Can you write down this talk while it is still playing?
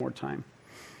more time.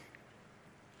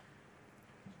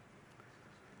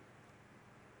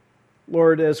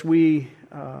 Lord, as we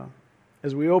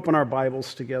open our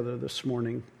Bibles together this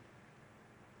morning,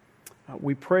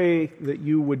 we pray that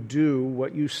you would do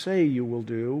what you say you will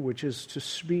do, which is to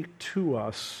speak to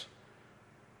us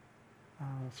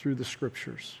through the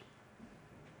Scriptures.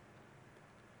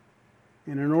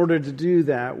 And in order to do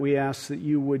that, we ask that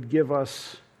you would give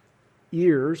us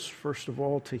ears, first of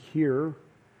all, to hear,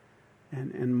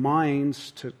 and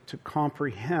minds to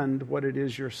comprehend what it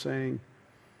is you're saying.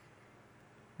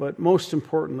 But most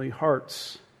importantly,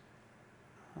 hearts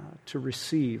to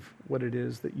receive what it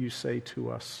is that you say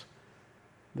to us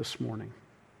this morning.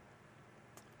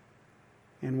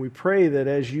 And we pray that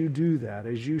as you do that,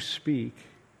 as you speak,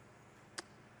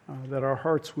 that our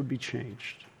hearts would be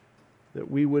changed, that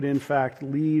we would in fact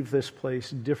leave this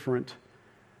place different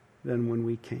than when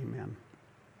we came in.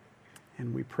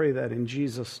 And we pray that in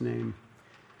Jesus' name,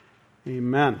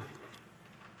 amen.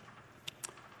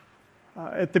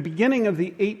 At the beginning of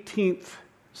the 18th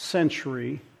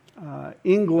century,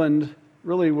 England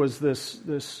really was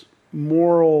this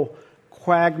moral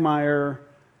quagmire,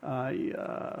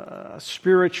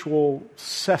 spiritual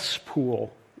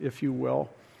cesspool, if you will.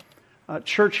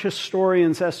 Church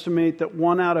historians estimate that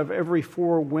 1 out of every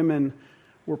 4 women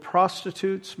were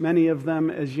prostitutes, many of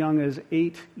them as young as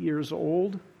 8 years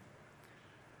old.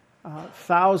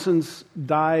 Thousands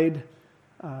died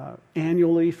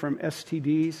annually from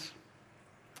STDs.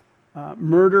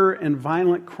 Murder and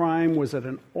violent crime was at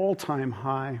an all-time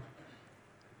high,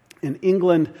 and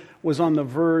England was on the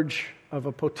verge of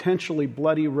a potentially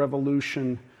bloody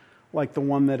revolution like the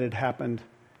one that had happened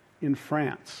in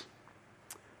France.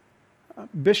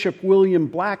 Bishop William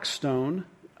Blackstone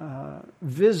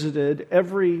visited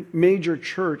every major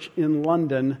church in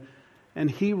London, and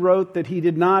he wrote that he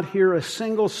did not hear a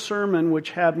single sermon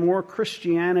which had more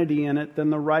Christianity in it than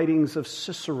the writings of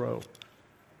Cicero.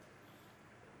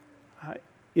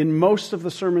 In most of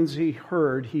the sermons he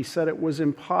heard, he said it was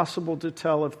impossible to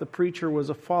tell if the preacher was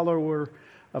a follower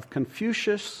of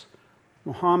Confucius,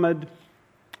 Muhammad,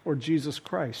 or Jesus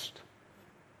Christ.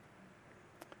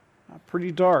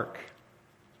 Pretty dark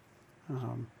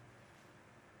in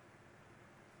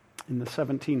the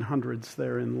 1700s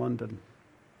there in London.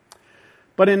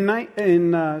 But in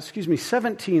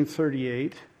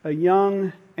 1738, a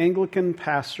young Anglican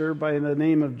pastor by the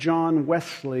name of John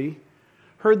Wesley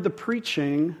heard the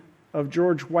preaching of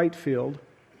George Whitefield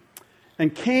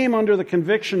and came under the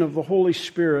conviction of the Holy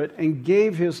Spirit and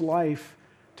gave his life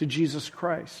to Jesus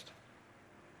Christ.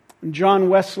 And John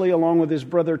Wesley, along with his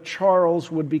brother Charles,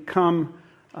 would become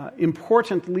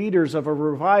important leaders of a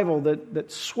revival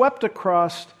that swept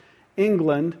across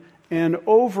England and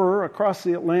over across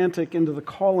the Atlantic into the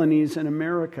colonies in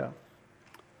America.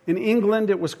 In England,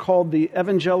 it was called the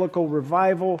Evangelical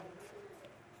Revival.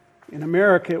 In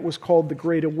America, it was called the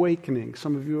Great Awakening.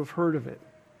 Some of you have heard of it.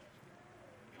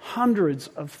 Hundreds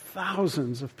of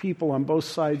thousands of people on both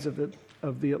sides of the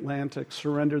Atlantic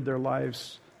surrendered their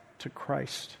lives to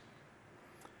Christ.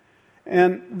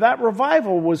 And that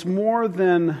revival was more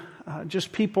than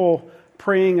just people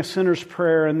praying a sinner's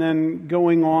prayer and then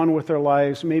going on with their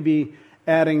lives, maybe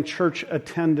adding church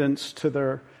attendance to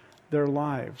their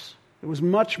lives. It was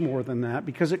much more than that,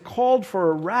 because it called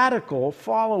for a radical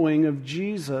following of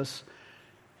Jesus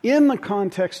in the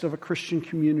context of a Christian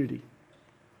community.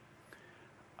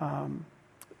 The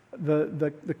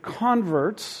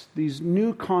converts, these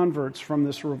new converts from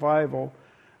this revival,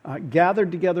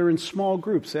 gathered together in small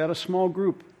groups. They had a small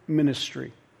group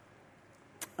ministry.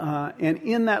 And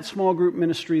in that small group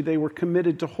ministry, they were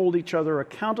committed to hold each other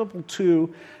accountable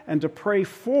to and to pray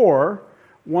for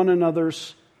one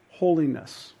another's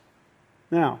holiness.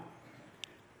 Now,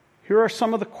 here are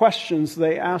some of the questions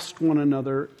they asked one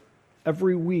another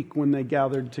every week when they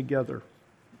gathered together.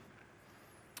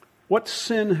 What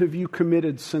sin have you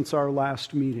committed since our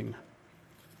last meeting?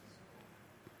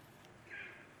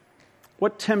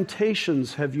 What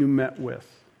temptations have you met with?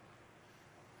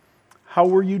 How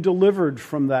were you delivered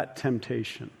from that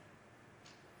temptation?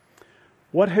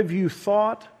 What have you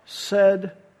thought,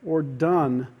 said, or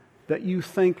done that you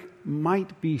think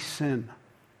might be sin?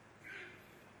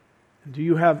 Do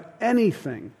you have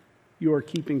anything you are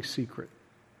keeping secret?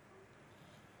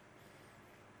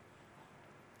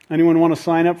 Anyone want to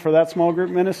sign up for that small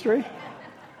group ministry?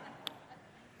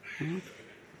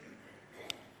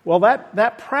 Well,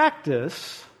 that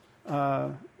practice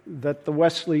that the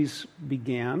Wesleys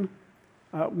began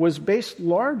was based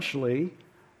largely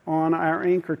on our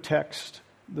anchor text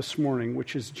this morning,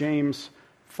 which is James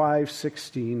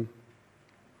 5:16,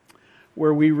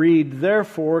 where we read,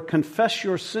 "Therefore, confess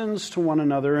your sins to one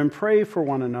another and pray for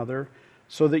one another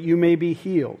so that you may be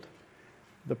healed.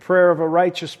 The prayer of a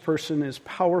righteous person is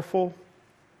powerful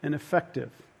and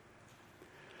effective."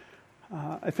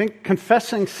 I think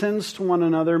confessing sins to one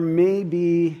another may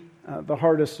be the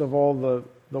hardest of all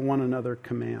the one another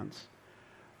commands.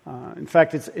 In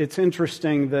fact, it's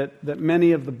interesting that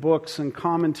many of the books and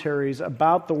commentaries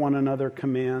about the one another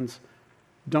commands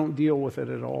don't deal with it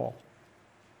at all,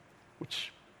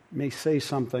 which may say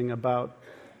something about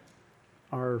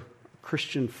our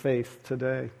Christian faith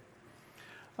today.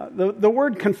 The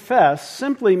word confess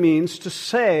simply means to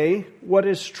say what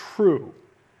is true.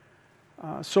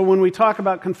 So when we talk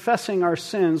about confessing our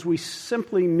sins, we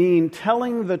simply mean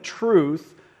telling the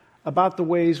truth about the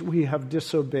ways we have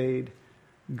disobeyed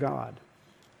God.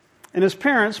 And as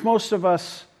parents, most of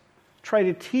us try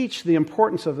to teach the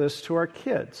importance of this to our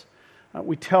kids.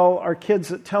 We tell our kids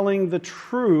that telling the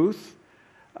truth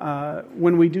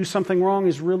when we do something wrong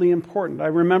is really important. I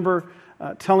remember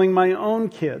telling my own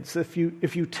kids, if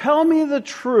you tell me the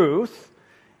truth,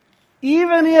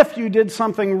 even if you did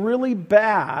something really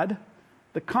bad,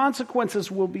 the consequences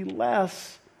will be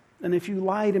less than if you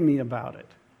lie to me about it.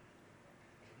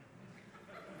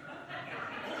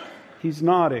 He's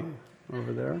nodding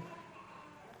over there.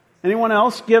 Anyone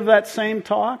else give that same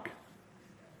talk?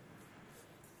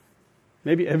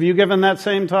 Maybe, have you given that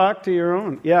same talk to your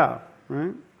own? Yeah,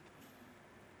 right?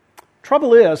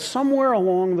 Trouble is, somewhere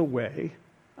along the way,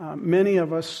 many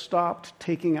of us stopped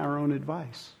taking our own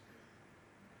advice.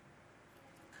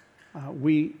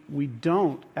 We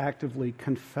don't actively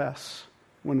confess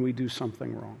when we do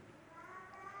something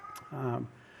wrong.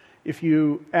 If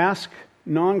you ask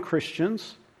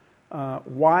non-Christians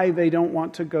why they don't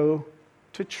want to go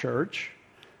to church,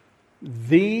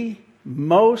 the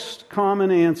most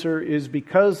common answer is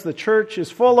because the church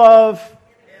is full of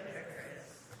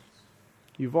hypocrites.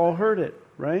 You've all heard it,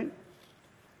 right?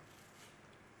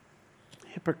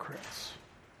 Hypocrites.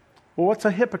 Well, what's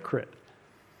a hypocrite?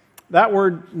 That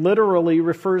word literally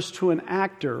refers to an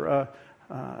actor,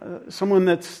 someone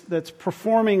that's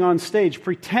performing on stage,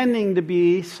 pretending to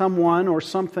be someone or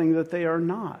something that they are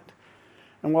not.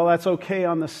 And while that's okay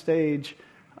on the stage,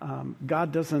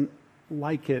 God doesn't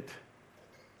like it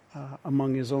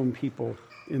among His own people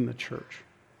in the church.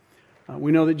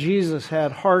 We know that Jesus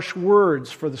had harsh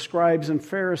words for the scribes and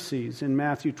Pharisees in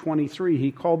Matthew 23.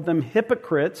 He called them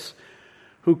hypocrites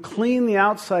who clean the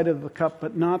outside of the cup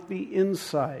but not the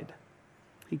inside.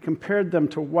 He compared them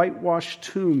to whitewashed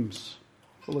tombs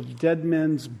full of dead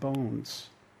men's bones.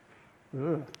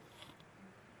 Ugh.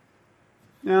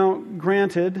 Now,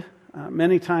 granted,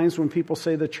 many times when people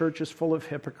say the church is full of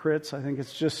hypocrites, I think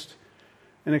it's just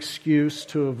an excuse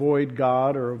to avoid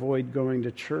God or avoid going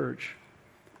to church.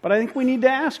 But I think we need to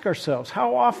ask ourselves,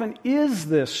 how often is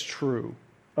this true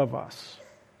of us?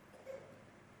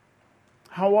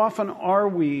 How often are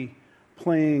we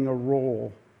playing a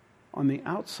role on the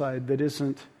outside that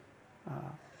isn't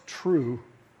true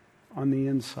on the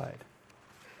inside?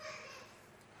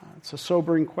 It's a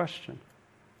sobering question.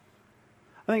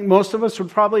 I think most of us would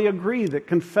probably agree that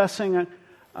confessing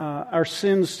our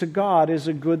sins to God is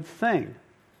a good thing.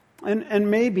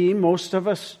 And maybe most of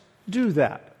us do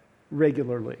that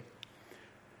regularly.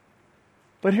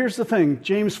 But here's the thing.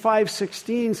 James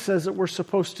 5:16 says that we're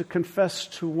supposed to confess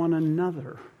to one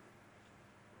another.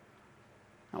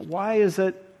 Now, why is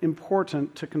it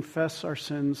important to confess our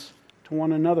sins to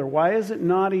one another? Why is it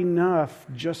not enough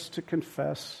just to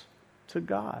confess to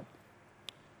God?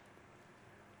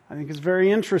 I think it's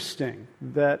very interesting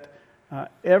that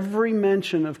every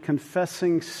mention of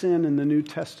confessing sin in the New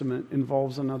Testament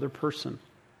involves another person.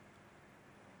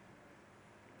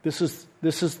 This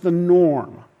is the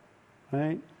norm,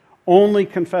 right? Only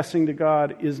confessing to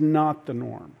God is not the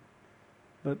norm.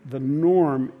 But the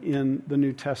norm in the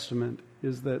New Testament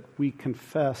is that we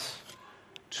confess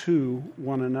to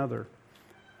one another.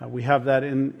 We have that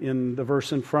in the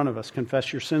verse in front of us.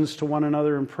 Confess your sins to one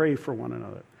another and pray for one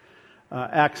another.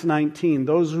 Acts 19,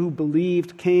 those who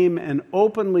believed came and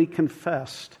openly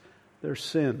confessed their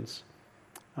sins.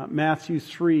 Matthew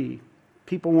 3,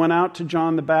 people went out to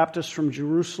John the Baptist from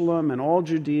Jerusalem and all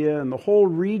Judea and the whole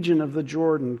region of the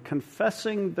Jordan,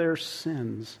 confessing their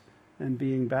sins and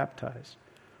being baptized.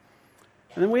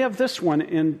 And then we have this one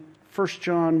in 1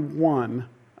 John 1.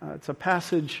 It's a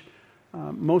passage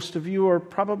most of you are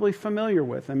probably familiar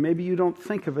with, and maybe you don't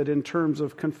think of it in terms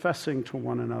of confessing to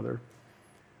one another.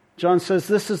 John says,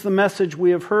 "This is the message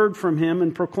we have heard from Him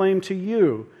and proclaim to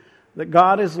you, that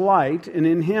God is light, and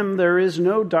in Him there is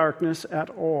no darkness at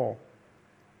all.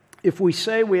 If we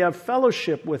say we have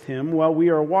fellowship with Him while we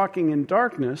are walking in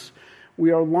darkness, we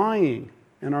are lying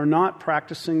and are not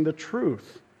practicing the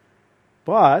truth.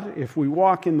 But if we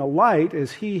walk in the light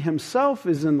as he himself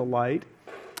is in the light,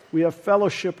 we have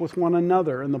fellowship with one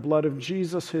another, and the blood of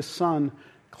Jesus, his Son,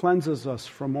 cleanses us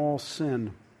from all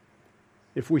sin.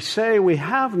 If we say we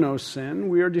have no sin,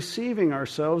 we are deceiving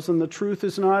ourselves, and the truth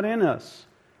is not in us.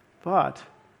 But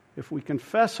if we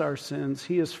confess our sins,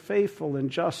 he is faithful and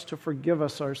just to forgive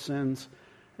us our sins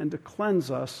and to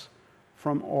cleanse us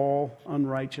from all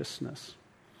unrighteousness.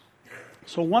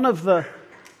 So one of the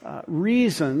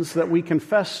reasons that we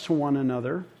confess to one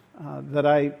another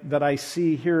that I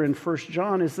see here in 1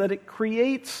 John is that it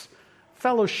creates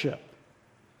fellowship.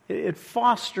 It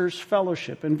fosters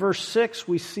fellowship. In verse 6,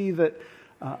 we see that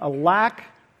a lack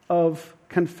of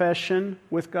confession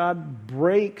with God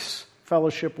breaks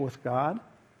fellowship with God.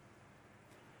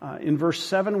 In verse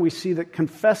 7, we see that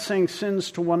confessing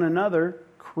sins to one another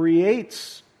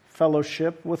creates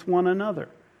fellowship with one another.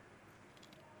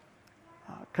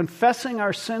 Confessing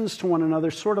our sins to one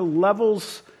another sort of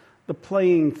levels the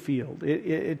playing field.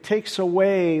 It takes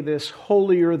away this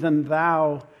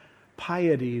holier-than-thou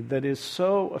piety that is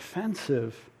so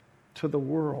offensive to the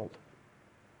world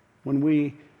when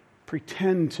we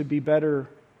pretend to be better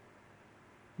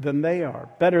than they are,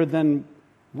 better than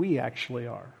we actually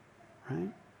are, right?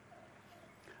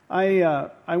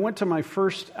 I went to my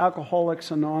first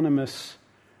Alcoholics Anonymous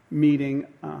meeting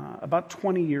about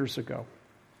 20 years ago.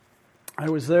 I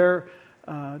was there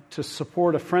to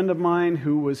support a friend of mine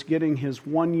who was getting his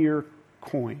 1-year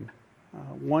coin,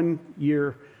 1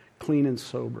 year clean and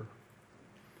sober.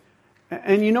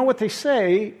 And you know what they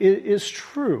say is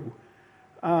true.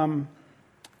 When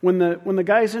the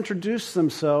guys introduce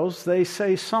themselves, they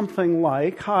say something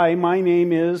like, "Hi, my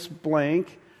name is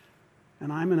blank,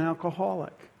 and I'm an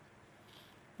alcoholic."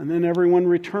 And then everyone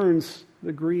returns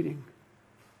the greeting.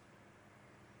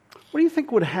 What do you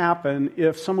think would happen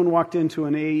if someone walked into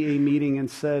an AA meeting and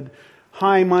said,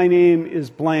 "Hi, my name is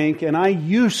blank, and I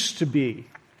used to be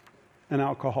an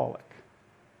alcoholic"?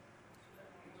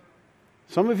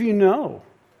 Some of you know.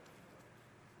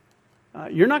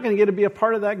 You're not going to get to be a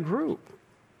part of that group.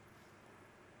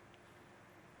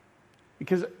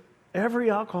 Because every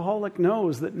alcoholic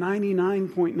knows that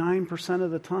 99.9% of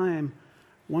the time,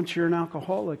 once you're an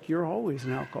alcoholic, you're always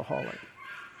an alcoholic.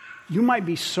 You might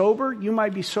be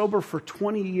sober for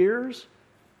 20 years,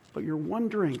 but you're one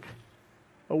drink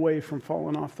away from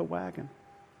falling off the wagon.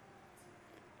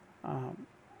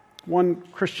 One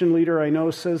Christian leader I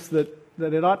know says that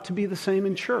it ought to be the same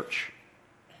in church.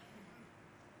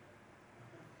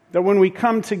 That when we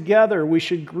come together, we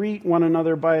should greet one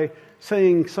another by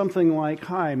saying something like,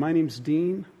 "Hi, my name's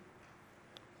Dean,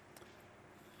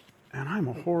 and I'm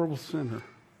a horrible sinner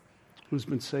who's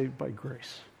been saved by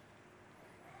grace."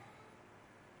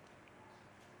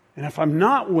 And if I'm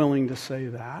not willing to say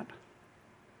that,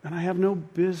 then I have no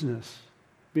business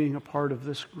being a part of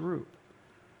this group.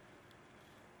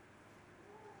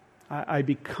 I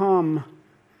become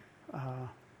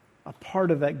a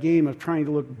part of that game of trying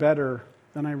to look better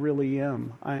than I really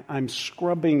am. I'm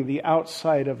scrubbing the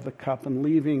outside of the cup and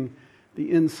leaving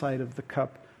the inside of the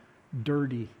cup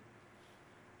dirty.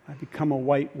 I become a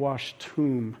whitewashed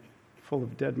tomb full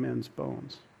of dead men's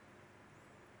bones.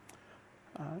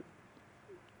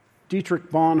 Dietrich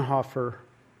Bonhoeffer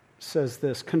says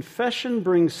this: "Confession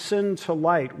brings sin to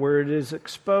light where it is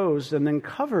exposed and then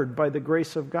covered by the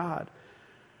grace of God.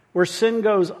 Where sin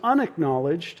goes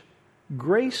unacknowledged,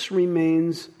 grace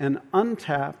remains an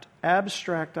untapped,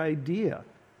 abstract idea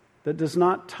that does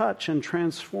not touch and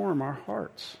transform our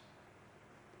hearts."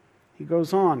 He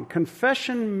goes on,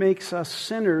 "Confession makes us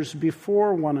sinners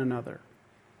before one another,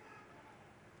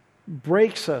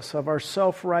 breaks us of our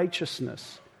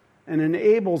self-righteousness, and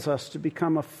enables us to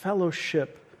become a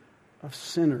fellowship of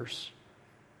sinners.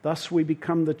 Thus we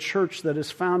become the church that is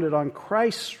founded on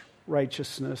Christ's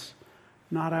righteousness,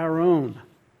 not our own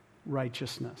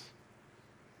righteousness."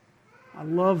 I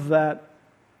love that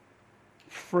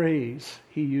phrase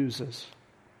he uses,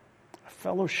 a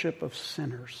fellowship of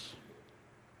sinners.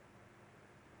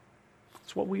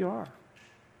 It's what we are.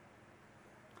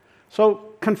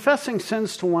 So confessing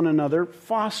sins to one another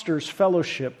fosters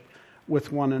fellowship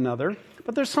with one another,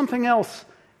 but there's something else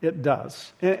it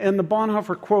does. And the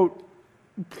Bonhoeffer quote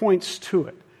points to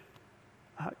it.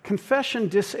 Confession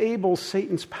disables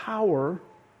Satan's power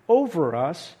over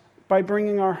us by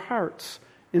bringing our hearts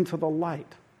into the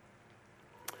light.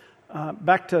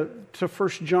 Back to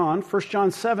 1 John. 1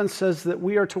 John 7 says that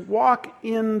we are to walk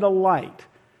in the light.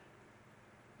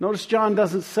 Notice John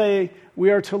doesn't say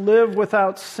we are to live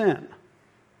without sin.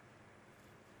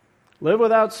 Live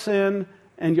without sin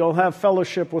and you'll have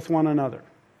fellowship with one another.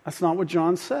 That's not what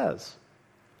John says.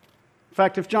 In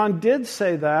fact, if John did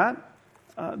say that,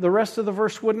 the rest of the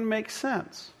verse wouldn't make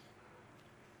sense.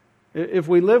 If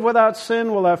we live without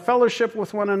sin, we'll have fellowship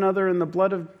with one another, and the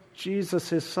blood of Jesus,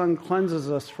 his Son,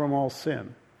 cleanses us from all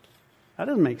sin. That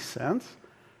doesn't make sense.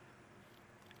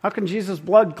 How can Jesus'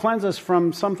 blood cleanse us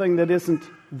from something that isn't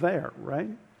there, right?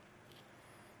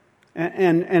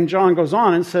 And John goes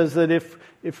on and says that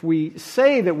if we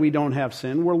say that we don't have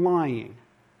sin, we're lying.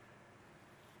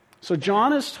 So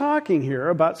John is talking here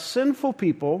about sinful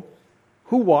people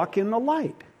who walk in the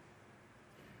light.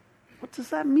 What does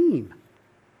that mean?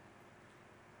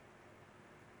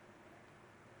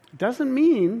 It doesn't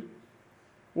mean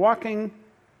walking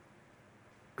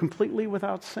completely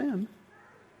without sin.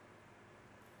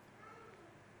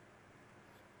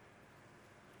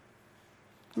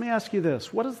 Let me ask you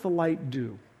this. What does the light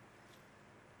do?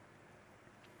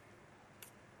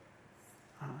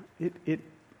 It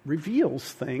reveals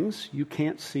things you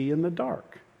can't see in the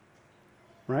dark,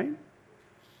 right?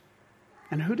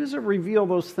 And who does it reveal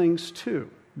those things to?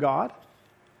 God?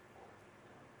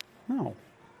 No.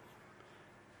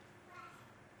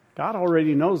 God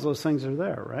already knows those things are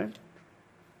there, right?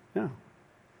 Yeah.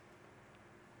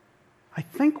 I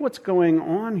think what's going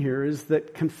on here is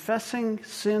that confessing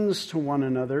sins to one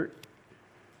another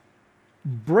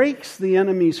breaks the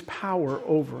enemy's power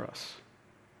over us.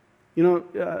 You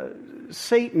know,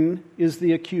 Satan is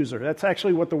the accuser. That's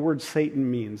actually what the word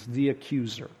Satan means, the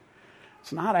accuser.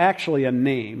 It's not actually a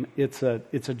name, it's a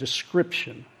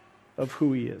description of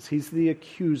who he is. He's the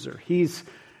accuser.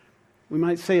 We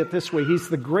might say it this way, he's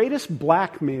the greatest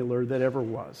blackmailer that ever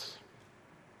was.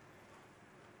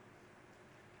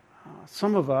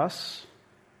 Some of us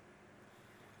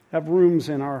have rooms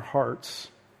in our hearts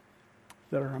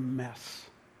that are a mess.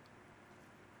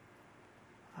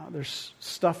 There's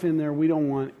stuff in there we don't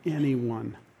want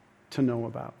anyone to know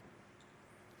about.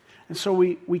 And so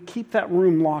we keep that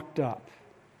room locked up,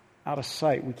 out of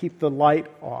sight. We keep the light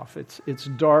off. It's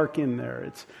dark in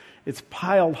there. It's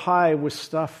piled high with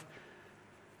stuff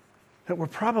that we're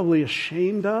probably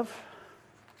ashamed of.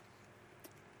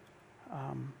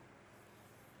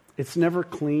 It's never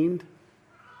cleaned.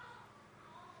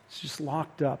 It's just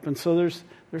locked up. And so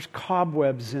there's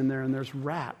cobwebs in there, and there's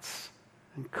rats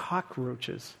and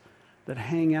cockroaches that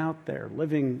hang out there,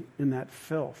 living in that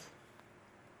filth.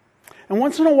 And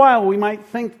once in a while, we might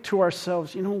think to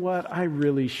ourselves, you know what, I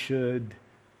really should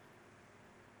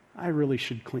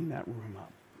clean that room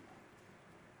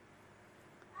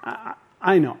up.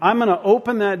 I know. I'm going to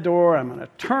open that door, I'm going to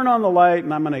turn on the light,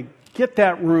 and I'm going to get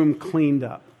that room cleaned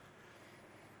up.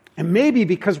 And maybe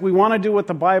because we want to do what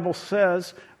the Bible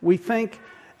says, we think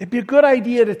it'd be a good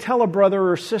idea to tell a brother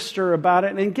or sister about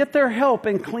it and get their help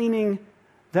in cleaning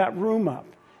that room up.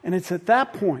 And it's at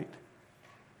that point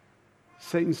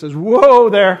Satan says, whoa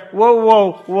there,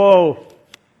 whoa.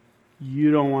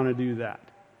 You don't want to do that.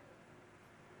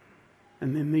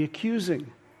 And then the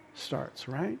accusing starts,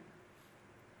 right?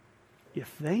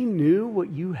 If they knew what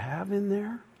you have in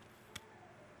there,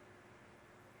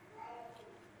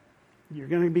 you're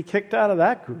going to be kicked out of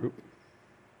that group.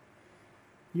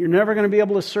 You're never going to be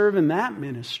able to serve in that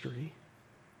ministry.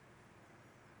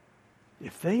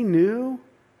 If they knew,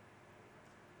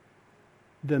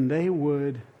 then they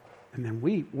would, and then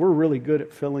we're really good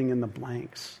at filling in the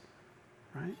blanks,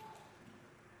 right?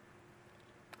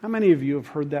 How many of you have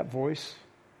heard that voice?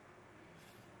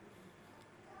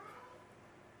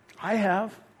 I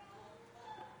have.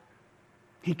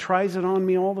 He tries it on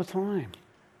me all the time.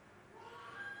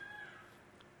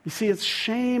 You see, it's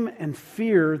shame and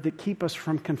fear that keep us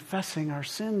from confessing our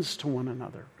sins to one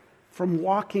another, from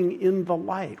walking in the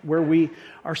light, where we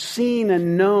are seen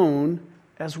and known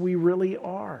as we really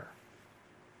are.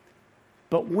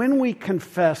 But when we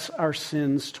confess our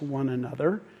sins to one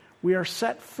another, we are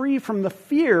set free from the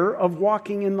fear of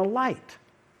walking in the light.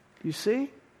 You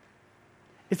see?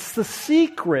 It's the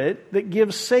secret that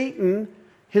gives Satan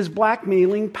his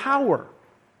blackmailing power.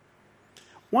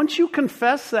 Once you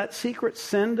confess that secret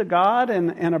sin to God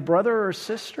and a brother or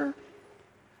sister,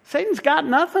 Satan's got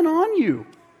nothing on you.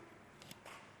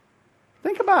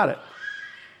 Think about it.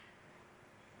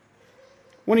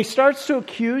 When he starts to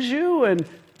accuse you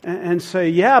and say,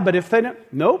 yeah, but if they don't...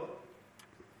 Nope.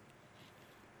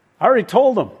 I already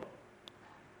told them.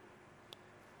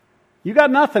 You got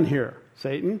nothing here,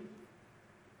 Satan.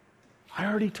 I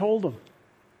already told them.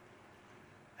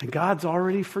 And God's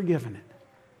already forgiven it.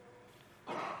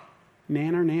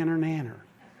 Nanner.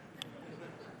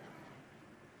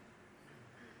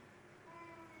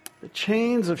 The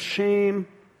chains of shame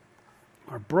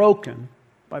are broken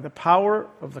by the power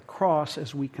of the cross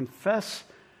as we confess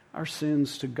our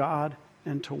sins to God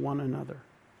and to one another.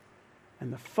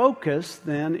 And the focus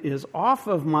then is off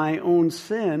of my own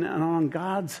sin and on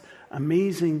God's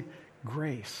amazing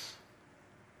grace.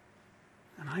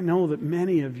 And I know that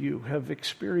many of you have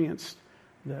experienced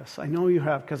this. I know you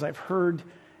have because I've heard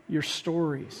your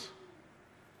stories.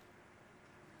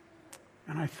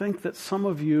 And I think that some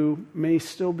of you may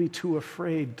still be too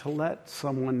afraid to let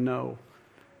someone know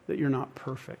that you're not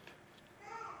perfect.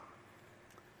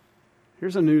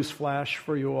 Here's a news flash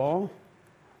for you all.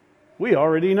 We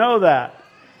already know that.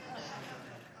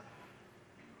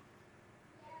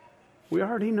 We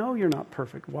already know you're not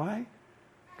perfect. Why?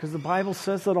 Because the Bible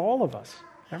says that all of us,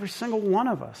 every single one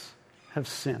of us, have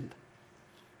sinned.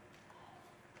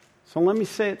 So let me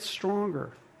say it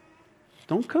stronger.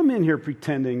 Don't come in here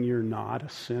pretending you're not a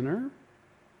sinner.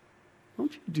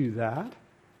 Don't you do that.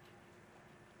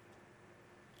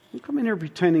 Don't come in here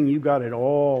pretending you got it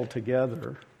all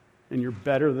together and you're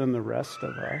better than the rest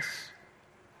of us.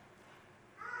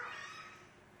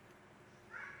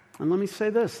 And let me say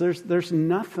this, there's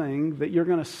nothing that you're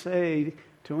going to say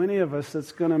to any of us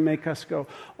that's going to make us go,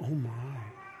 oh my.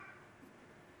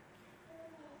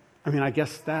 I mean, I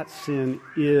guess that sin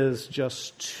is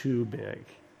just too big.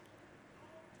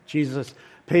 Jesus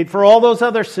paid for all those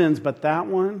other sins, but that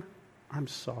one, I'm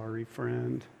sorry,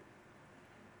 friend.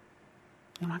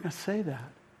 I'm not going to say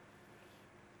that.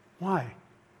 Why?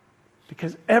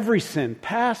 Because every sin,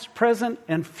 past, present,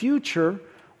 and future,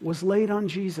 was laid on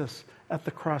Jesus at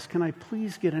the cross. Can I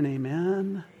please get an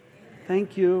amen?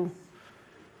 Thank you.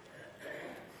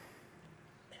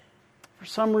 For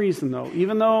some reason, though,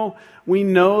 even though we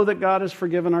know that God has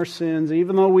forgiven our sins,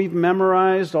 even though we've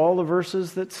memorized all the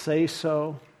verses that say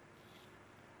so,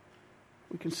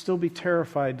 we can still be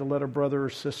terrified to let a brother or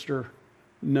sister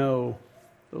know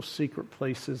those secret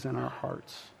places in our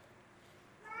hearts.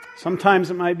 Sometimes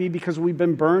it might be because we've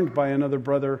been burned by another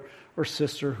brother or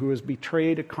sister who has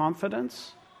betrayed a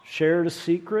confidence, shared a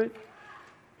secret,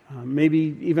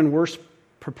 maybe even worse,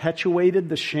 perpetuated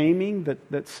the shaming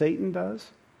that Satan does.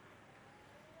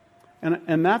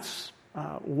 And that's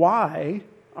why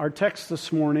our text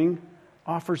this morning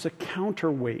offers a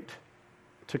counterweight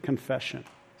to confession,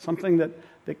 something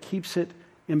that keeps it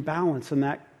in balance. And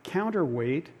that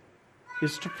counterweight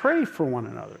is to pray for one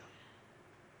another.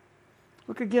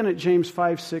 Look again at James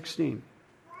 5:16.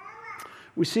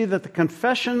 We see that the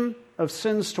confession of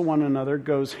sins to one another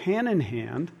goes hand in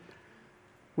hand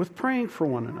with praying for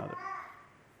one another.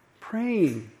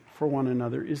 Praying for one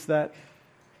another is that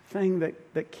thing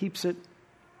that keeps it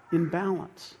in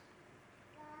balance.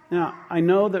 Now, I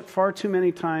know that far too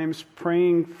many times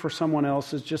praying for someone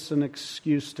else is just an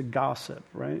excuse to gossip,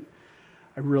 right?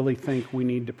 I really think we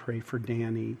need to pray for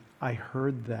Danny. I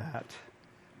heard that,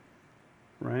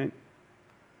 right?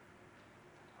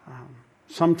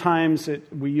 Sometimes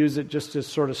we use it just as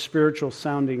sort of spiritual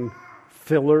sounding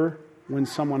filler when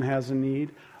someone has a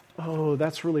need. Oh,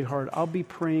 that's really hard. I'll be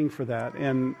praying for that.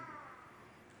 And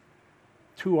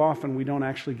too often we don't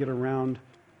actually get around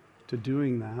to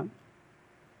doing that.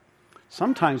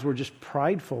 Sometimes we're just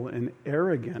prideful and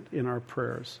arrogant in our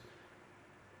prayers.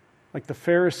 Like the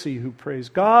Pharisee who prays,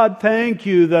 God, thank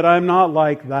you that I'm not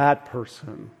like that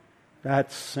person,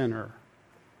 that sinner.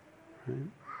 Right?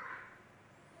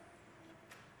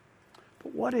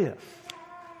 But what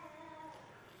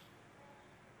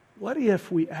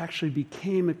if we actually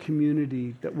became a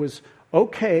community that was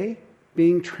okay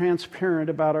being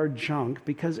transparent about our junk,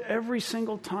 because every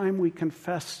single time we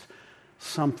confessed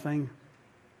something,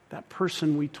 that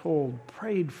person we told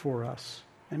prayed for us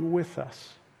and with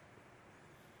us?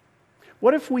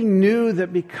 What if we knew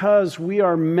that because we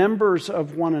are members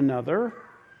of one another,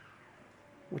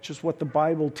 which is what the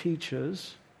Bible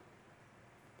teaches,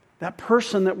 that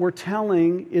person that we're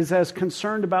telling is as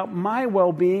concerned about my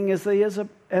well-being as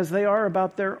they are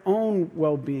about their own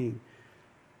well-being?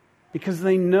 Because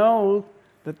they know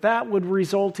that would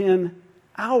result in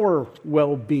our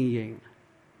well-being.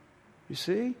 You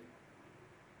see?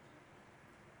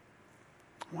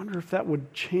 I wonder if that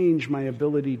would change my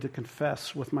ability to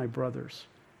confess with my brothers.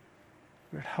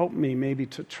 It would help me maybe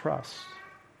to trust.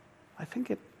 I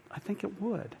think it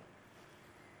would.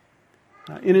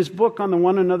 In his book on the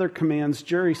one another commands,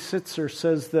 Jerry Sitzer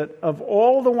says that of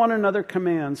all the one another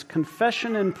commands,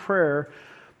 confession and prayer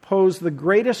pose the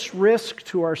greatest risk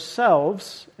to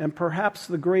ourselves and perhaps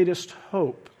the greatest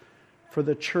hope for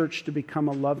the church to become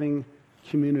a loving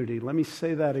community. Let me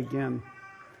say that again.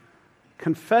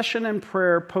 Confession and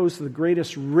prayer pose the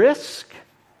greatest risk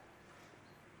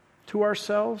to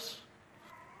ourselves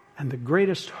and the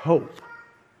greatest hope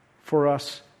for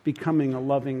us becoming a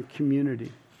loving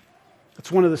community.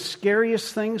 It's one of the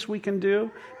scariest things we can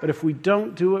do, but if we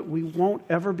don't do it, we won't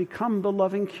ever become the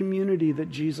loving community that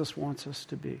Jesus wants us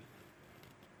to be.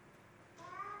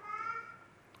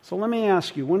 So let me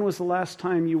ask you, when was the last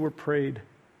time you were prayed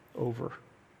over?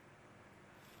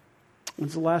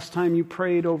 When's the last time you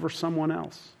prayed over someone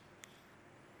else?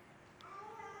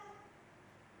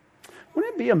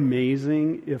 Wouldn't it be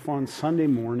amazing if on Sunday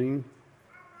morning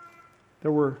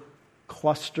there were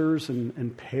clusters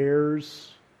and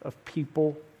pairs of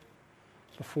people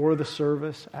before the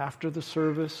service, after the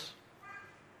service,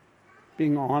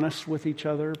 being honest with each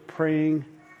other, praying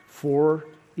for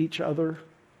each other?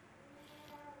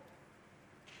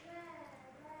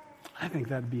 I think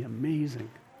that'd be amazing.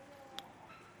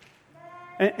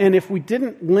 And if we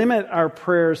didn't limit our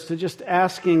prayers to just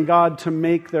asking God to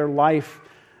make their life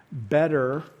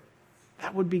better,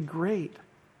 that would be great.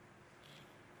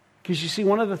 Because you see,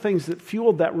 one of the things that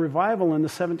fueled that revival in the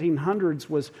 1700s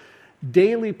was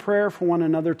daily prayer for one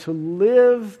another to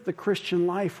live the Christian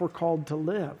life we're called to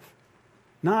live.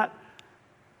 Not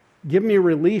give me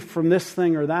relief from this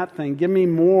thing or that thing, give me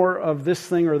more of this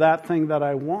thing or that thing that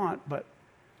I want, but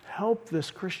help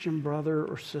this Christian brother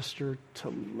or sister to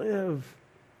live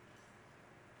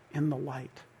in the light.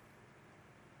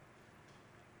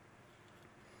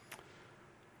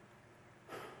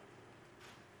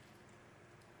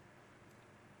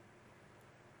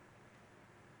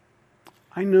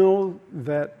 I know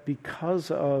that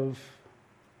because of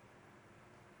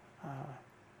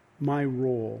my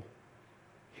role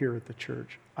here at the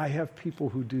church, I have people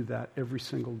who do that every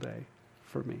single day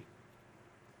for me.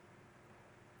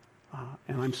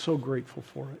 And I'm so grateful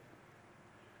for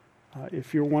it.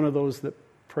 If you're one of those that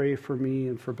pray for me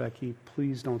and for Becky,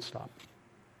 please don't stop.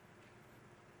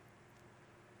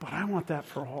 But I want that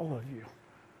for all of you.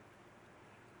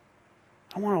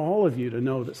 I want all of you to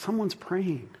know that someone's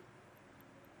praying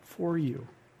for you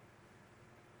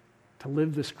to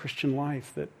live this Christian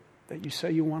life that you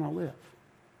say you want to live.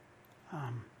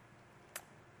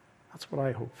 That's what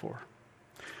I hope for.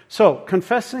 So,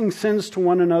 confessing sins to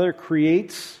one another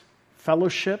creates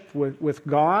fellowship with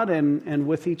God and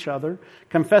with each other.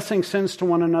 Confessing sins to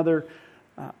one another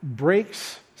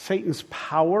breaks Satan's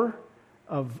power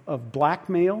of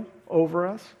blackmail over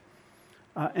us.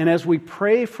 And as we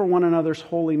pray for one another's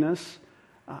holiness,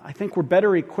 I think we're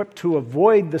better equipped to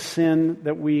avoid the sin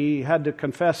that we had to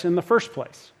confess in the first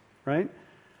place, right?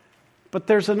 But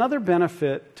there's another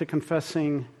benefit to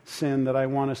confessing sin that I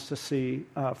want us to see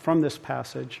from this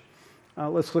passage.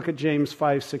 Let's look at James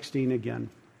 5:16 again.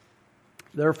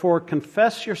 Therefore,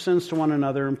 confess your sins to one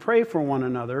another and pray for one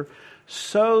another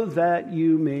so that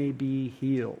you may be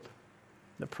healed.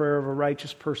 The prayer of a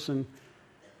righteous person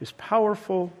is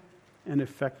powerful and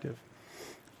effective.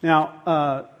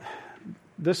 Now,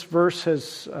 this verse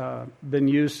has been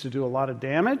used to do a lot of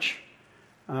damage,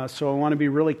 so I want to be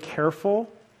really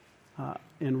careful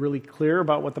and really clear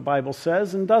about what the Bible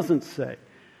says and doesn't say.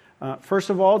 First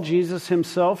of all, Jesus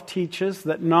himself teaches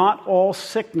that not all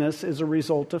sickness is a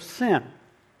result of sin.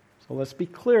 So let's be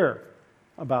clear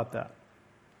about that.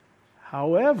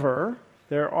 However,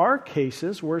 there are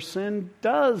cases where sin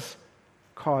does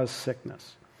cause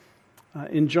sickness.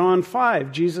 In John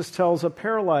 5, Jesus tells a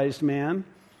paralyzed man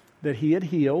that he had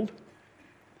healed,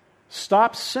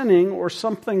 stop sinning or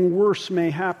something worse may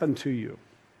happen to you.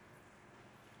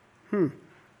 1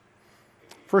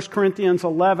 Corinthians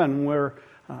 11, where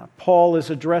Paul is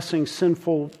addressing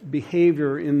sinful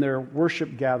behavior in their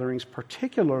worship gatherings,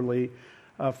 particularly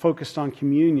focused on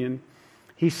communion,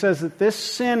 he says that this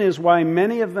sin is why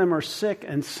many of them are sick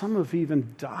and some have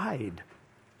even died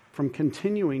from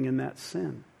continuing in that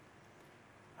sin.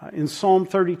 In Psalm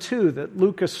 32 that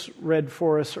Lucas read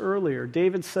for us earlier,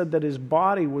 David said that his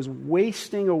body was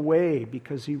wasting away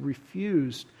because he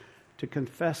refused to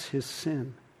confess his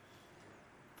sin.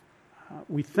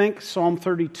 We think Psalm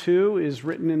 32 is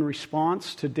written in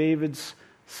response to David's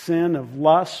sin of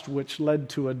lust, which led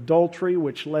to adultery,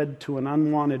 which led to an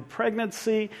unwanted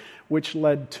pregnancy, which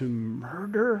led to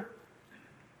murder.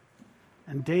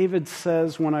 And David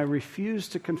says, when I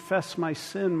refused to confess my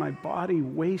sin, my body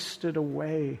wasted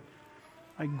away.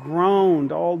 I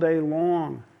groaned all day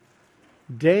long.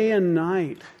 Day and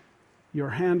night,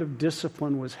 your hand of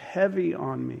discipline was heavy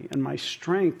on me, and my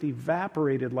strength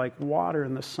evaporated like water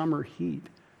in the summer heat.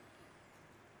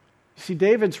 See,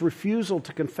 David's refusal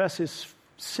to confess his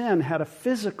sin had a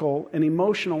physical and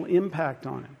emotional impact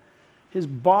on him. His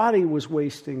body was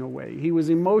wasting away. He was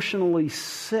emotionally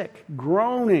sick,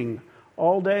 groaning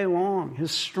all day long.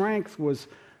 His strength was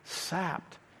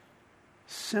sapped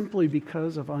simply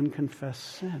because of unconfessed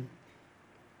sin.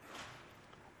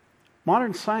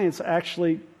 Modern science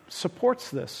actually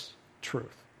supports this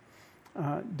truth.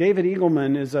 David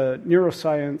Eagleman is a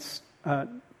neuroscientist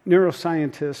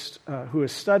who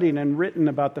has studied and written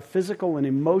about the physical and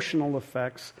emotional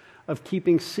effects of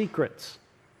keeping secrets.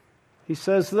 He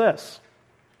says this: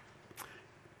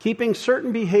 keeping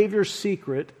certain behaviors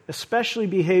secret, especially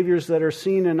behaviors that are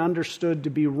seen and understood to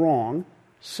be wrong,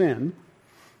 sin,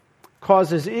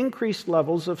 causes increased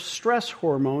levels of stress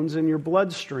hormones in your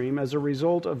bloodstream as a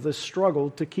result of the struggle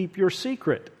to keep your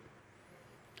secret.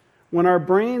 When our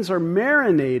brains are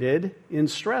marinated in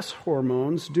stress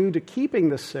hormones due to keeping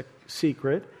the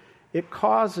secret, it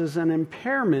causes an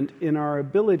impairment in our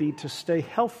ability to stay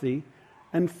healthy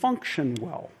and function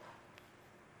well.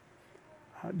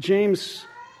 James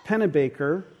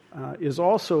Pennebaker is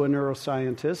also a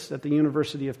neuroscientist at the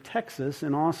University of Texas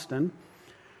in Austin.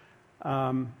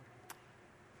 And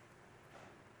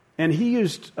he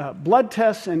used blood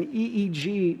tests and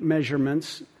EEG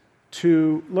measurements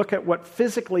to look at what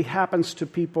physically happens to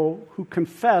people who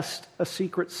confessed a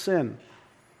secret sin.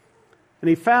 And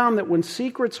he found that when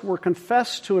secrets were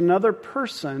confessed to another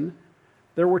person,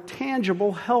 there were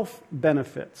tangible health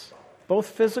benefits, both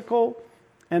physical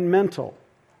and mental.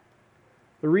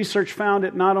 The research found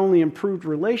it not only improved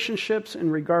relationships in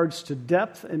regards to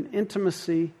depth and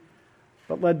intimacy,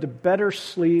 but led to better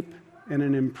sleep and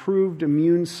an improved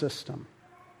immune system.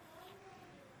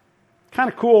 Kind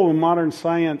of cool when modern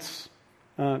science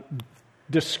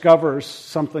discovers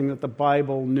something that the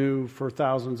Bible knew for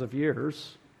thousands of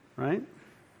years, right?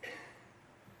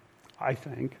 I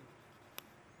think.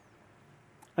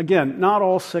 Again, not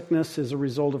all sickness is a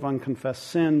result of unconfessed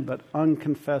sin, but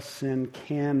unconfessed sin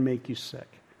can make you sick.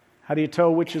 How do you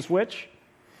tell which is which?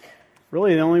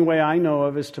 Really, the only way I know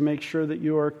of is to make sure that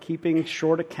you are keeping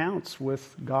short accounts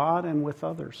with God and with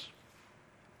others,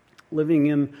 living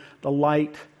in the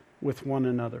light with one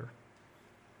another,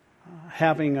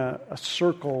 having a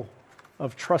circle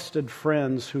of trusted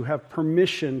friends who have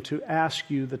permission to ask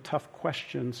you the tough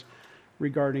questions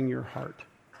regarding your heart.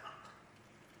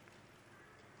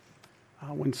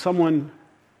 When someone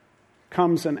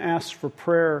comes and asks for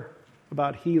prayer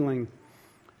about healing,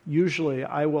 usually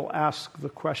I will ask the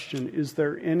question, is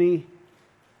there any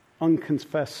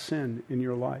unconfessed sin in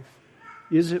your life?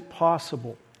 Is it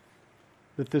possible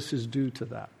that this is due to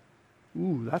that?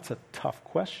 Ooh, that's a tough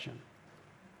question.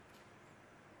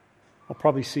 I'll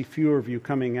probably see fewer of you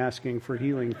coming asking for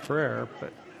healing prayer,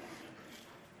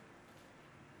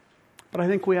 but I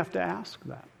think we have to ask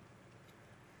that.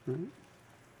 Right?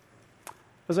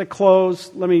 As I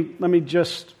close, let me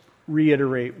just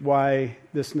reiterate why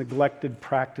this neglected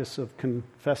practice of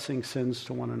confessing sins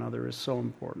to one another is so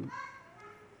important.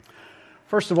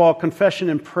 First of all, confession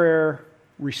and prayer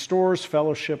restores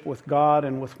fellowship with God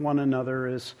and with one another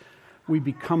as we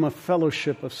become a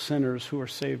fellowship of sinners who are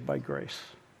saved by grace.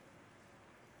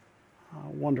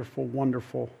 Wonderful,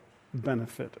 wonderful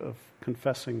benefit of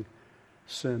confessing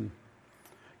sin.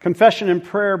 Confession and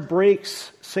prayer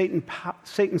breaks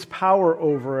Satan's power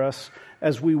over us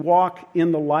as we walk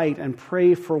in the light and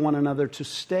pray for one another to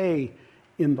stay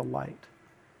in the light.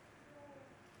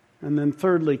 And then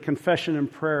thirdly, confession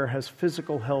and prayer has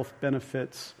physical health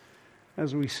benefits,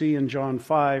 as we see in John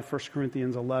 5, 1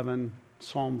 Corinthians 11,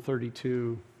 Psalm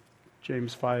 32,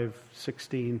 James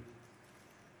 5:16.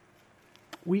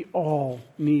 We all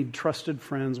need trusted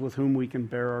friends with whom we can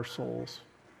bare our souls.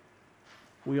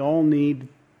 We all need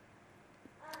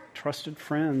trusted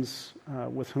friends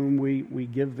with whom we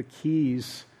give the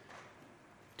keys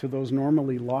to those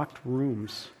normally locked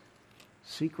rooms,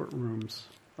 secret rooms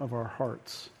of our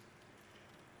hearts.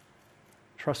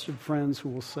 Trusted friends who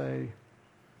will say,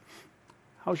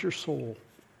 "How's your soul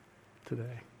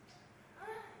today?"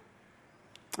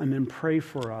 And then pray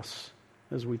for us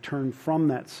as we turn from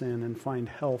that sin and find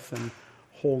health and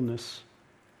wholeness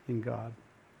in God.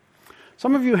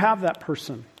 Some of you have that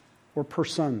person or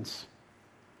persons.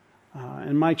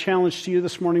 And my challenge to you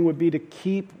this morning would be to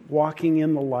keep walking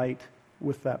in the light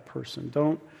with that person.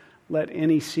 Don't let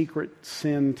any secret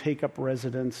sin take up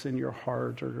residence in your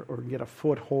heart or get a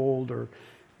foothold or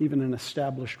even an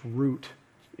established root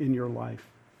in your life.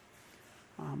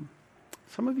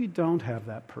 Some of you don't have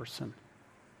that person.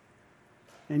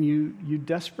 And you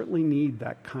desperately need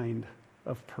that kind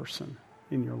of person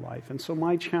in your life. And so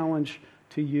my challenge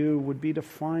to you would be to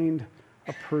find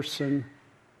a person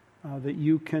that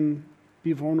you can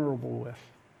be vulnerable with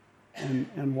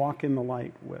and walk in the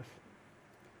light with.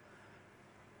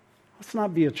 Let's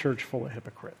not be a church full of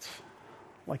hypocrites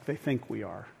like they think we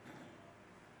are.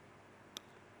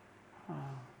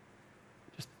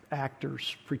 Just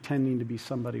actors pretending to be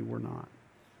somebody we're not.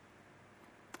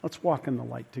 Let's walk in the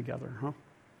light together,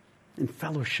 in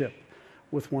fellowship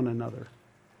with one another.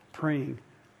 praying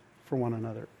for one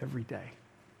another every day.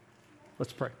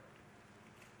 Let's pray.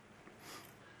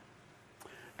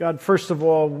 God, first of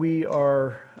all, we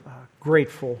are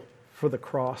grateful for the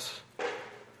cross.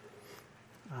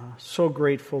 So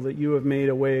grateful that you have made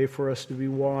a way for us to be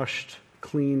washed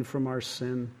clean from our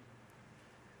sin.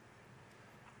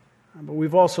 But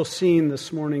we've also seen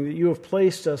this morning that you have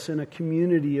placed us in a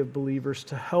community of believers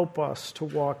to help us to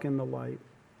walk in the light.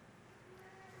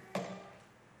 So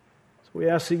we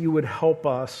ask that you would help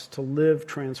us to live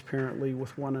transparently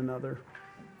with one another,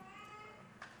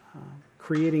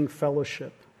 creating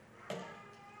fellowship.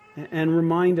 And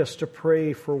remind us to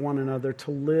pray for one another,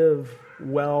 to live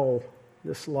well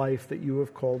this life that you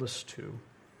have called us to.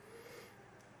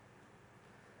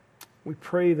 We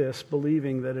pray this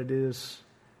believing that it is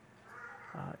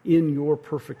in your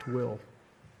perfect will,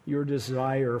 your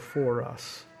desire for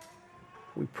us.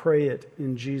 We pray it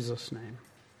in Jesus' name.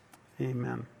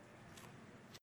 Amen.